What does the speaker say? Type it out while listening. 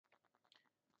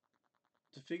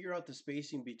To figure out the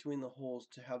spacing between the holes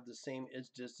to have the same edge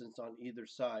distance on either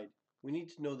side, we need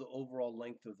to know the overall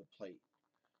length of the plate.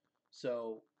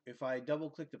 So if I double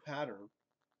click the pattern,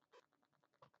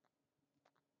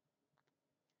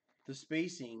 the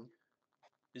spacing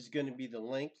is going to be the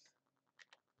length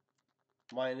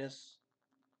minus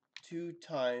 2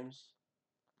 times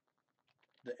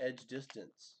the edge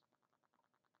distance.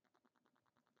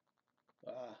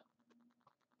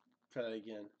 Try that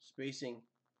again. Spacing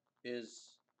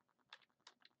is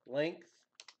length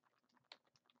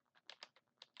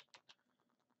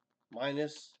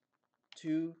minus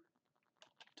 2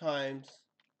 times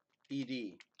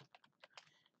ED.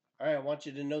 Alright, I want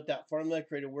you to note that formula,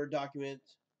 create a Word document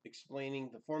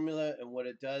explaining the formula and what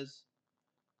it does.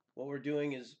 What we're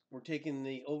doing is we're taking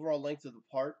the overall length of the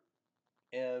part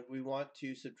and we want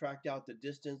to subtract out the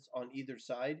distance on either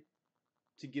side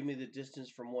to give me the distance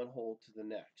from one hole to the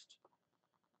next.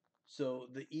 So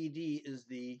the ED is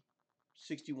the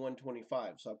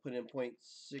 6125. So I put in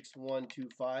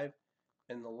 0.6125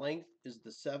 and the length is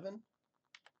the 7.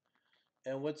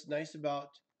 And what's nice about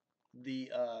the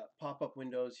pop-up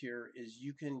windows here is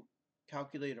you can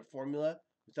calculate a formula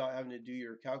without having to do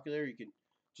your calculator. You can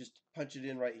just punch it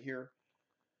in right here.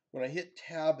 When I hit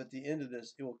tab at the end of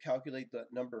this, it will calculate the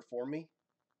number for me,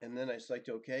 and then I select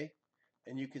OK,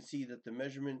 and you can see that the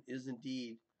measurement is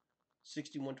indeed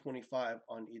 6125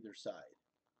 on either side.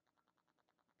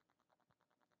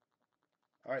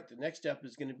 Alright, the next step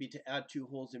is going to be to add 2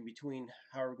 holes in between.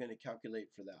 How are we going to calculate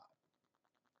for that?